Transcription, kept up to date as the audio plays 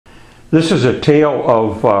This is a tale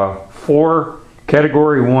of 4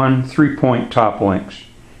 Category 1 3-point top links.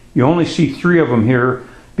 You only see 3 of them here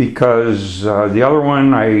because the other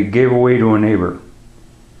one I gave away to a neighbor.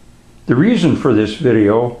 The reason for this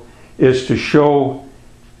video is to show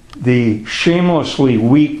the shamelessly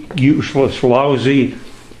weak, useless, lousy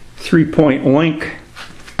 3-point link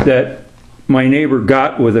that my neighbor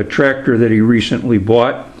got with a tractor that he recently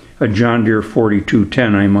bought, a John Deere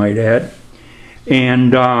 4210 I might add.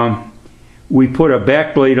 And we put a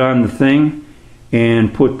back blade on the thing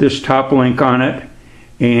and put this top link on it,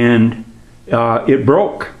 and it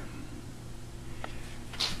broke.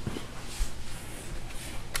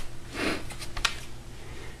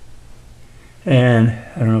 And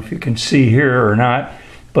I don't know if you can see here or not,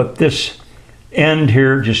 but this end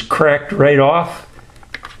here just cracked right off.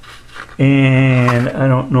 And I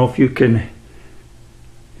don't know if you can,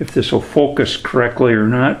 if this will focus correctly or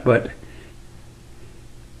not, but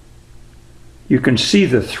you can see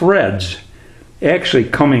the threads actually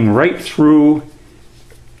coming right through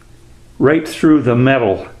the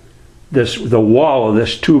metal. The wall of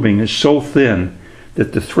this tubing is so thin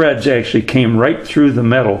that the threads actually came right through the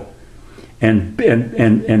metal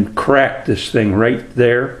and cracked this thing right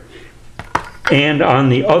there. And on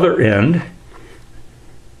the other end,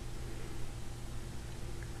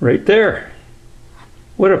 right there.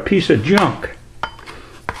 What a piece of junk.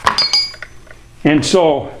 And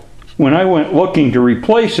so when I went looking to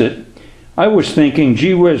replace it, I was thinking,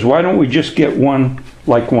 gee whiz, why don't we just get one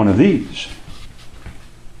like one of these?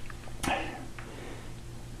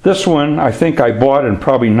 This one I think I bought in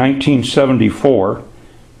probably 1974,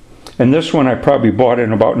 and this one I probably bought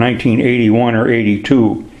in about 1981 or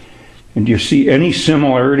 82. And do you see any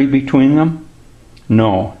similarity between them?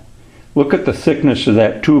 No. Look at the thickness of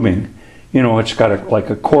that tubing. You know, it's got like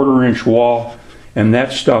a 1/4 inch wall, and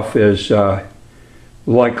that stuff is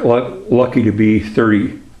lucky to be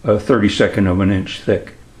 32nd of an inch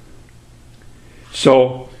thick.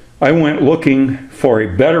 So I went looking for a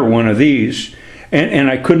better one of these, and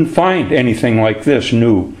I couldn't find anything like this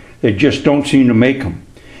new. They just don't seem to make them.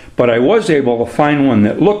 But I was able to find one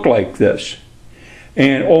that looked like this,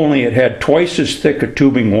 and only it had twice as thick a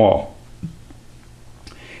tubing wall.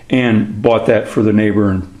 And bought that for the neighbor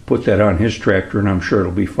and put that on his tractor, and I'm sure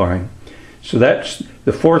it'll be fine. So that's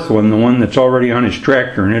the 4th one, the one that's already on his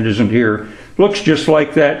tractor and it isn't here. Looks just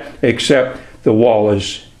like that, except the wall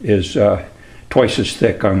is twice as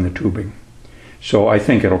thick on the tubing. So I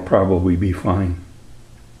think it'll probably be fine.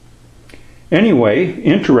 Anyway,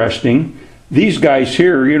 interesting. These guys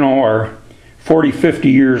here, you know, are 40, 50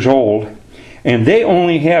 years old, and they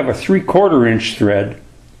only have a 3/4 inch thread,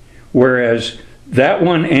 whereas that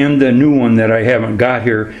one and the new one that I haven't got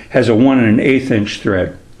here has a 1 1/8 inch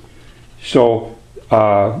thread. So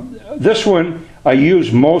this one I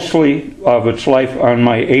use mostly of its life on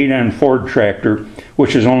my 8N Ford tractor,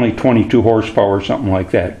 which is only 22 horsepower or something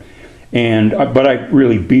like that. And but I've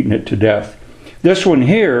really beaten it to death. This one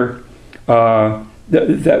here, the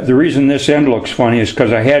reason this end looks funny is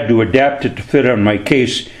because I had to adapt it to fit on my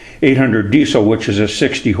Case 800 diesel, which is a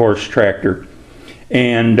 60 horse tractor.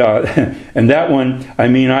 And that one, I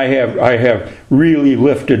mean, I have really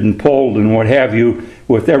lifted and pulled and what have you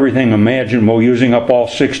with everything imaginable, using up all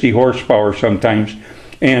 60 horsepower sometimes,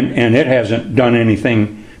 and it hasn't done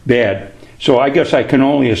anything bad. So I guess I can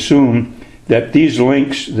only assume that these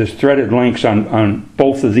links, the threaded links on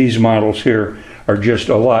both of these models here, are just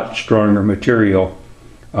a lot stronger material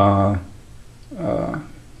than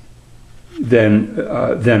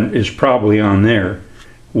is probably on there.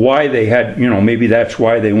 Why they had, you know, maybe that's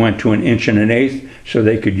why they went to 1 1/8 inch so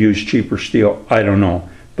they could use cheaper steel. I don't know.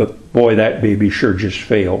 But boy, that baby sure just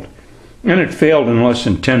failed. And it failed in less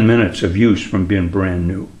than 10 minutes of use from being brand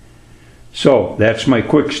new. So that's my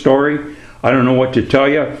quick story. I don't know what to tell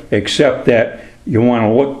you, except that you want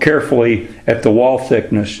to look carefully at the wall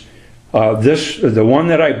thickness. The one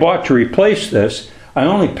that I bought to replace this, I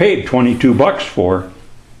only paid 22 bucks for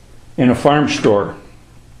in a farm store.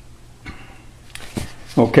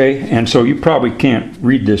 Okay, and so you probably can't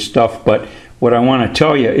read this stuff, but what I want to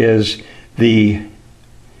tell you is the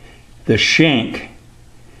shank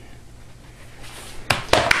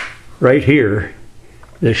right here,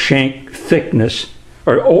 the shank thickness,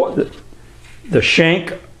 or the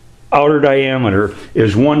shank outer diameter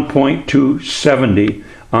is 1.270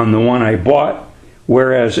 on the one I bought,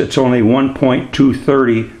 whereas it's only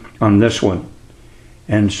 1.230 on this one.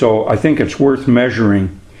 And so I think it's worth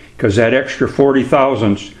measuring, because that extra 40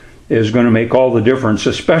 thousandths is going to make all the difference,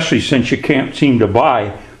 especially since you can't seem to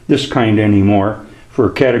buy this kind anymore for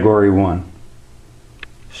Category 1.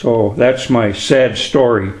 So that's my sad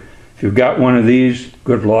story. If you've got one of these,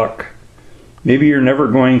 good luck. Maybe you're never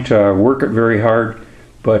going to work it very hard,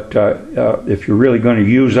 but if you're really going to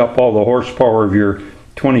use up all the horsepower of your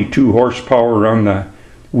 22 horsepower on the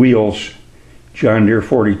wheels, John Deere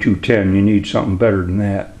 4210, you need something better than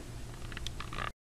that.